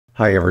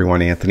Hi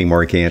everyone, Anthony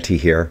Morganti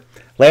here.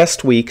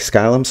 Last week,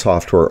 Skylum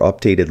Software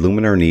updated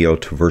Luminar Neo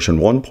to version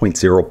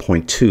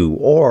 1.0.2,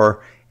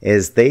 or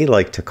as they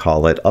like to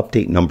call it,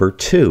 update number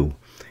 2.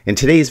 In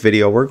today's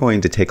video, we're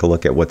going to take a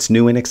look at what's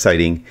new and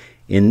exciting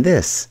in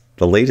this,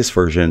 the latest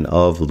version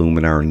of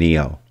Luminar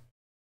Neo.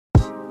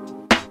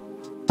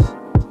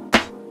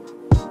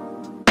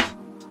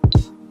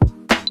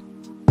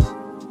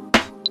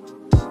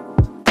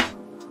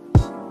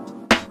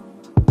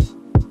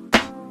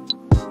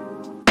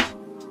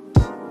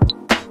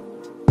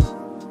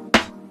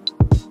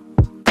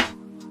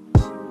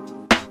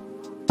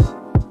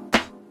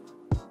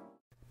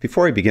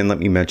 Before I begin, let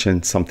me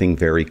mention something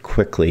very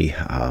quickly.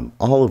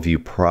 All of you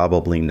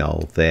probably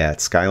know that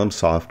Skylum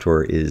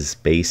Software is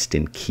based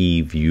in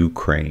Kyiv,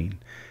 Ukraine.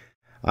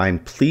 I'm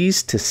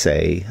pleased to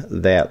say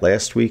that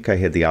last week I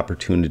had the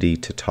opportunity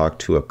to talk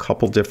to a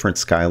couple different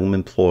Skylum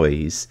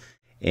employees,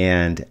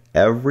 and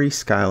every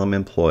Skylum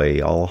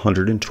employee, all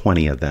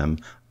 120 of them,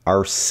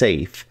 are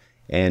safe,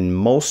 and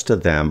most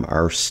of them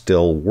are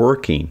still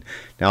working.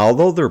 Now,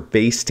 although they're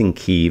based in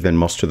Kyiv and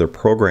most of their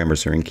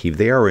programmers are in Kyiv,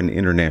 they are an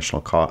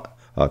international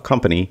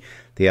company.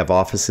 They have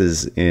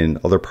offices in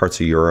other parts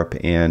of Europe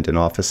and an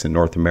office in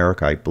North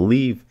America, I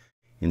believe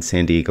in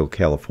San Diego,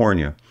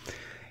 California.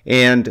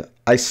 And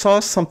I saw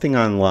something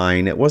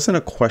online. It wasn't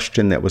a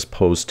question that was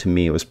posed to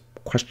me. It was a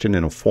question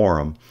in a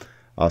forum.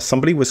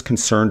 Somebody was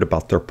concerned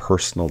about their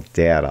personal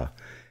data.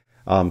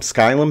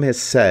 Skylum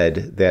has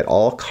said that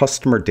all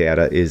customer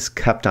data is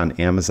kept on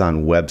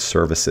Amazon Web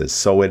Services.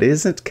 So it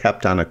isn't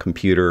kept on a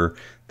computer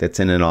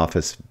that's in an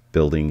office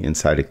building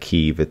inside of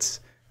Kyiv. It's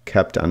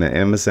kept on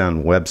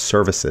Amazon Web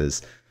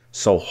Services.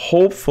 So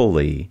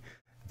hopefully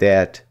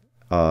that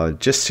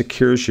just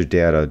secures your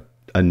data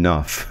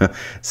enough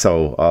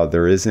so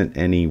there isn't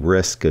any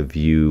risk of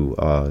you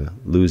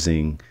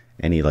losing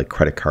any like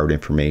credit card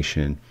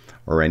information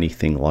or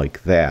anything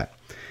like that.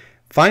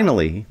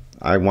 Finally,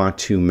 I want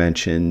to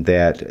mention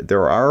that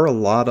there are a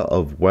lot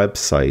of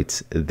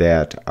websites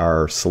that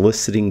are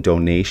soliciting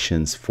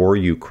donations for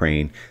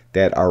Ukraine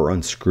that are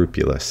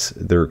unscrupulous.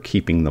 They're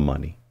keeping the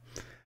money.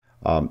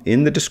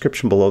 In the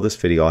description below this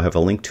video, I'll have a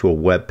link to a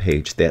web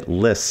page that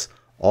lists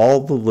all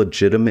the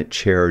legitimate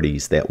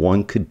charities that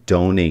one could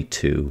donate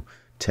to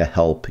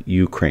help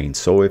Ukraine.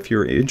 So if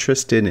you're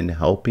interested in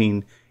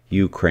helping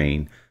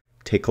Ukraine,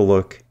 take a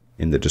look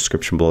in the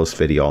description below this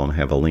video and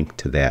have a link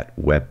to that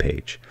web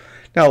page.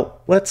 Now,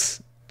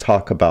 let's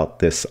talk about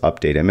this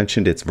update. I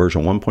mentioned it's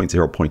version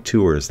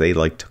 1.0.2, or as they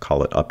like to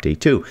call it,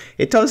 update 2.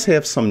 It does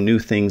have some new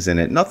things in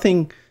it.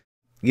 Nothing,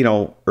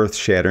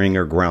 earth-shattering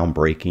or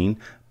groundbreaking,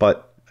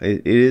 but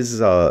it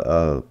is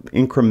an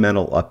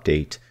incremental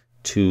update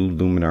to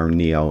Luminar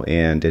Neo,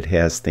 and it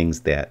has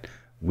things that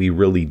we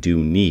really do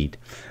need.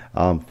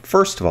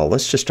 First of all,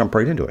 let's just jump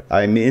right into it.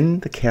 I'm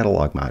in the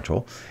catalog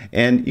module,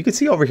 and you can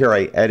see over here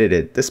I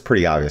edited, this is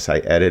pretty obvious, I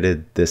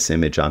edited this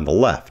image on the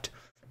left.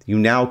 You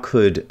now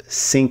could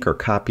sync or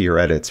copy your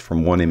edits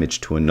from one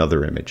image to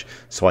another image.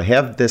 So I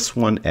have this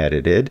one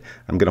edited.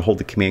 I'm going to hold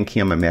the Command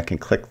key on my Mac and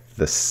click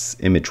this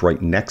image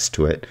right next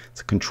to it.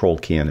 It's a Control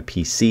key on a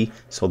PC,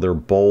 so they're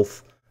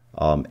both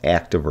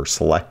active or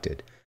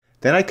selected.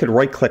 Then I could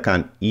right click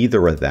on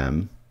either of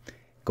them,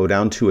 go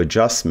down to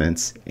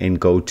adjustments and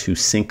go to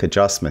sync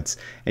adjustments,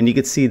 and you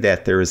can see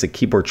that there is a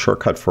keyboard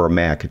shortcut for a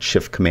Mac. It's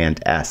Shift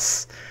Command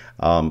S.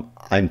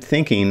 I'm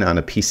thinking on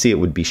a PC it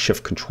would be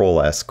Shift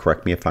Control S.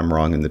 Correct me if I'm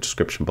wrong in the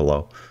description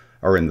below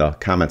or in the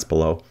comments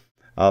below.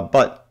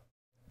 But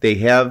they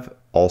have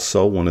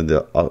also, one of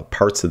the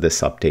parts of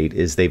this update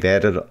is they've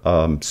added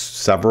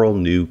several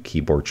new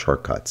keyboard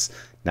shortcuts,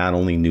 not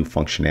only new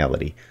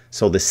functionality.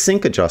 So the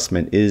sync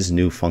adjustment is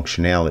new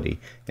functionality.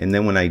 And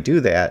then when I do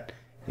that,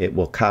 it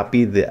will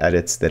copy the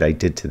edits that I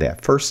did to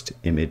that first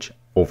image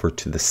over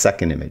to the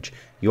second image.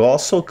 You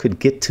also could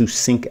get to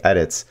sync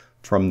edits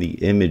from the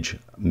image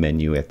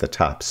menu at the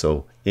top.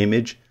 So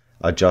image,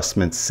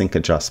 adjustments, sync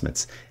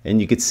adjustments.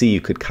 And you could see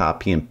you could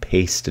copy and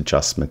paste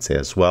adjustments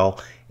as well.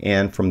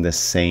 And from the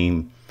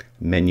same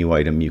menu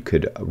item, you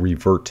could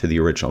revert to the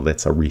original.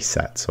 That's a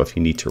reset. So if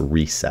you need to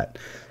reset.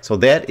 So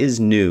that is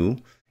new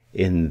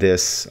in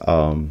this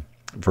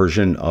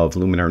version of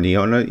Luminar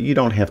Neo. And you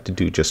don't have to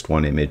do just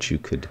one image. You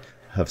could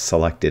have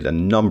selected a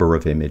number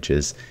of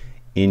images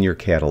in your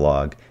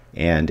catalog,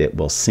 and it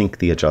will sync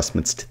the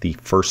adjustments to the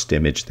first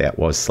image that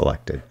was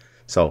selected.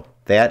 So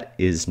that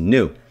is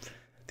new.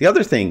 The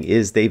other thing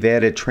is they've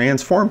added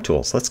transform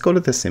tools. Let's go to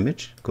this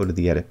image, go to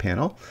the edit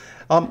panel.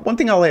 One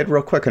thing I'll add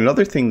real quick,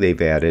 another thing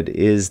they've added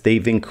is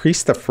they've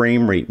increased the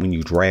frame rate when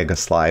you drag a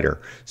slider.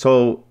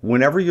 So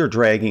whenever you're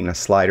dragging a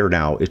slider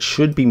now, it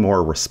should be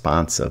more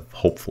responsive,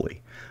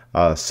 hopefully.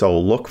 So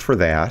look for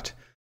that.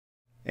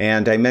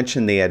 And I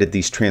mentioned they added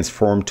these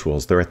transform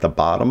tools. They're at the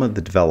bottom of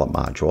the develop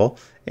module.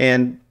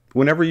 And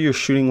whenever you're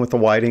shooting with a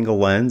wide angle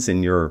lens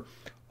and your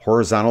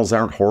horizontals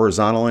aren't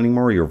horizontal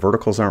anymore, your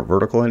verticals aren't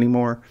vertical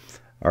anymore,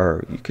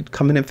 or you could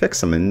come in and fix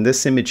them. In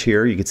this image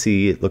here, you can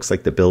see it looks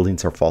like the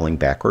buildings are falling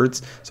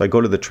backwards. So I go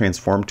to the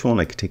transform tool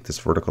and I could take this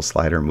vertical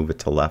slider and move it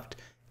to left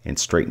and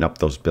straighten up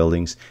those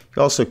buildings.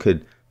 You also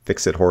could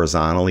fix it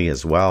horizontally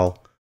as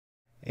well,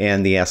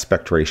 and the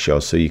aspect ratio,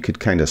 so you could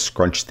kind of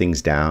scrunch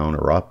things down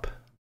or up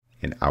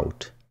and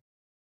out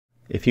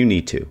if you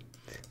need to.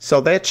 So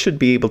that should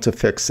be able to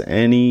fix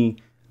any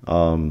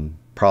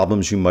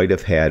problems you might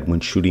have had when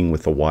shooting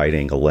with a wide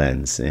angle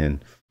lens.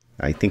 And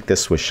I think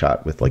this was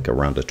shot with like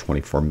around a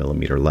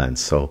 24mm lens,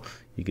 so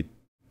you could,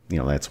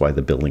 that's why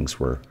the buildings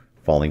were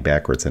falling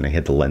backwards, and I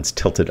had the lens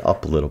tilted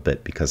up a little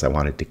bit because I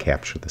wanted to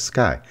capture the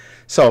sky.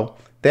 So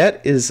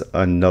that is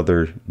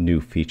another new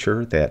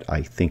feature that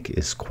I think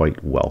is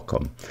quite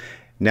welcome.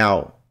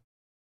 Now,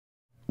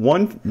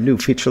 one new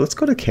feature, let's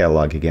go to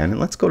catalog again, and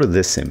let's go to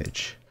this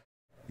image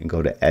and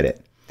go to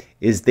edit,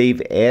 is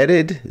they've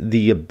added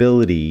the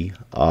ability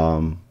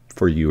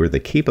for you, or the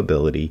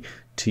capability,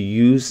 to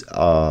use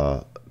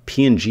a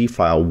PNG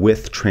file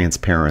with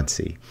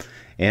transparency.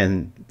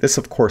 And this,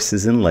 of course,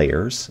 is in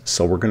layers.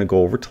 So we're going to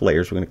go over to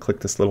layers. We're going to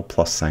click this little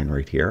plus sign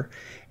right here.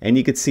 And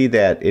you can see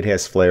that it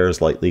has flares,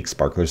 light leak,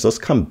 sparklers. Those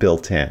come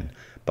built in.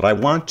 But I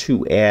want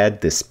to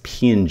add this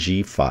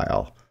PNG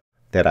file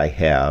that I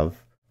have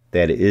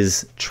that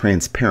is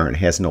transparent,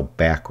 has no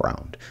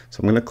background. So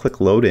I'm going to click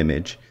load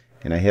image,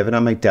 and I have it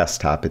on my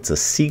desktop. It's a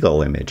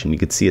seagull image, and you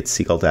can see it's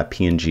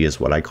seagull.png is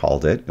what I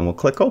called it. And we'll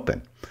click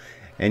open.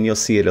 And you'll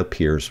see it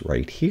appears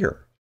right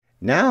here.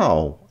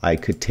 Now I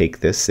could take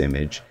this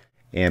image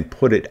and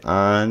put it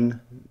on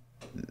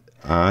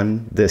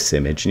this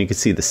image, and you can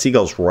see the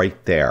seagull's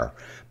right there.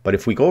 But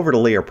if we go over to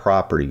layer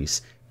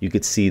properties, you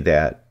could see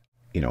that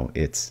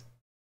it's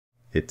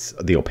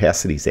the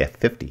opacity is at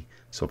 50.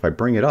 So if I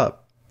bring it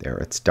up there,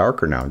 it's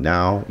darker now.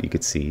 Now you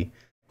can see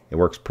it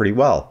works pretty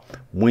well.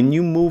 When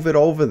you move it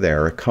over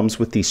there, it comes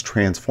with these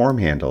transform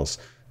handles,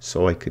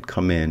 so I could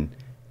come in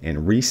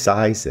and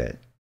resize it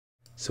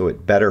so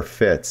it better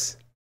fits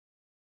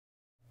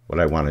what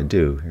I want to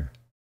do here.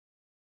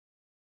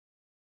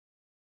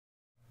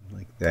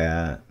 Like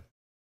that.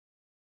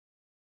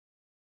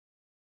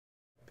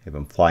 Have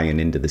them flying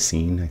into the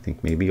scene, I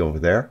think maybe over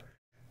there.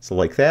 So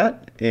like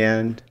that,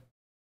 and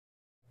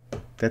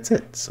that's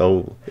it.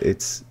 So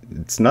it's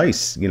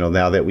nice,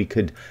 now that we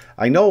could.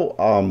 I know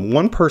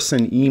one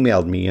person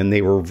emailed me and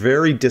they were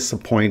very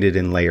disappointed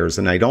in layers,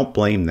 and I don't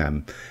blame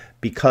them,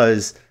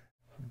 because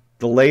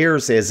the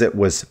layers, as it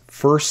was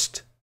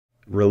first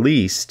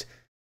released,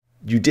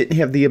 you didn't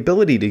have the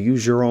ability to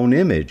use your own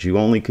image. You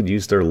only could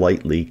use their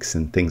light leaks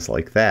and things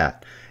like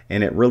that.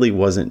 And it really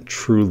wasn't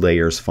true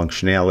layers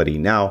functionality.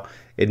 Now,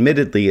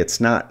 admittedly,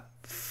 it's not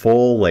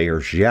full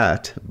layers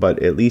yet,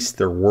 but at least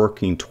they're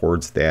working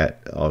towards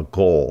that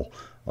goal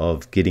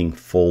of getting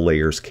full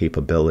layers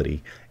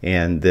capability.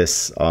 And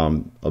this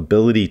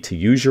ability to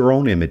use your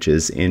own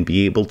images and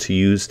be able to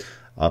use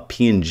a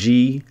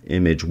PNG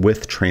image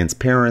with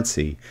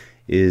transparency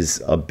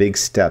is a big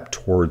step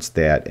towards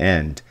that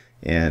end.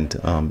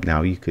 And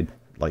now you could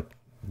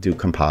do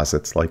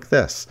composites like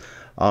this.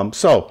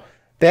 So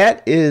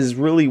that is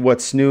really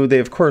what's new. They,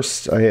 of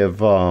course, have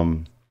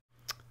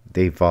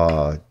they've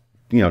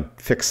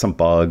fixed some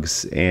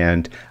bugs,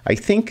 and I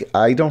think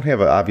I don't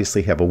have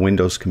obviously have a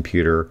Windows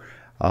computer.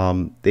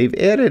 They've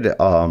added the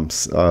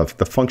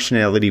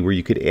functionality where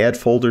you could add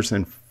folders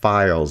and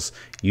files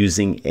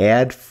using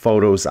Add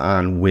Photos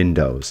on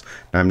Windows.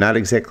 Now, I'm not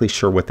exactly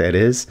sure what that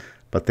is,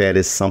 but that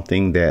is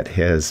something that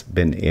has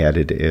been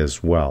added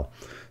as well.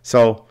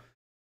 So,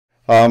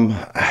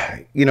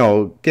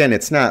 again,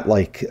 it's not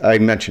like I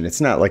mentioned,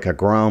 it's not like a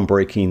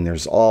groundbreaking,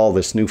 there's all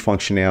this new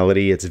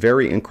functionality. It's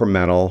very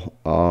incremental.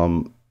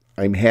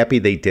 I'm happy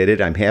they did it.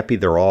 I'm happy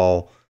they're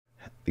all,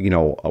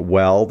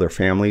 well, their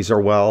families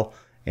are well,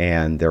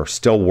 and they're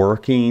still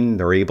working.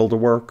 They're able to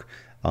work.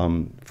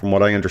 From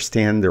what I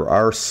understand, there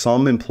are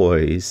some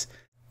employees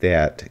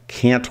that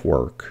can't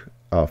work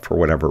for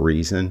whatever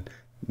reason.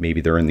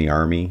 Maybe they're in the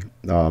Army.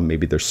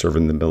 Maybe they're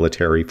serving the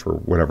military for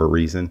whatever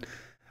reason.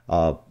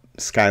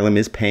 Skylum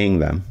is paying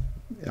them,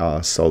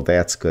 so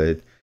that's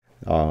good.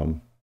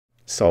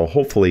 So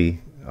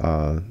hopefully,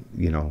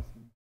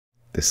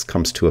 this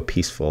comes to a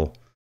peaceful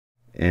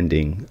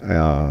ending,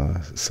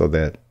 so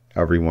that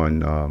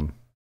everyone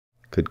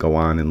could go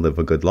on and live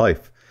a good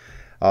life.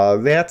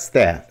 That's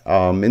that.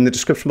 In the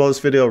description below this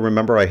video,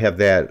 remember I have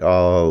that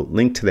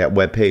link to that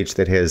webpage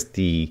that has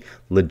the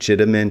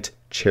legitimate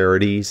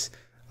charities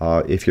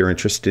if you're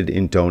interested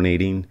in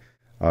donating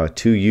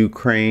to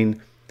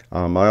Ukraine.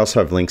 I also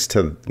have links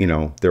to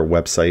their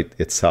website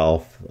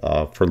itself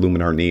for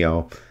Luminar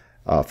Neo.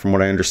 From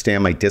what I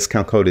understand, my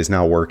discount code is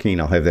now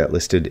working. I'll have that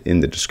listed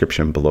in the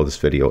description below this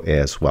video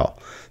as well.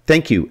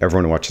 Thank you,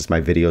 everyone who watches my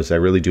videos. I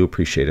really do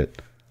appreciate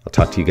it. I'll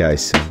talk to you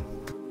guys soon.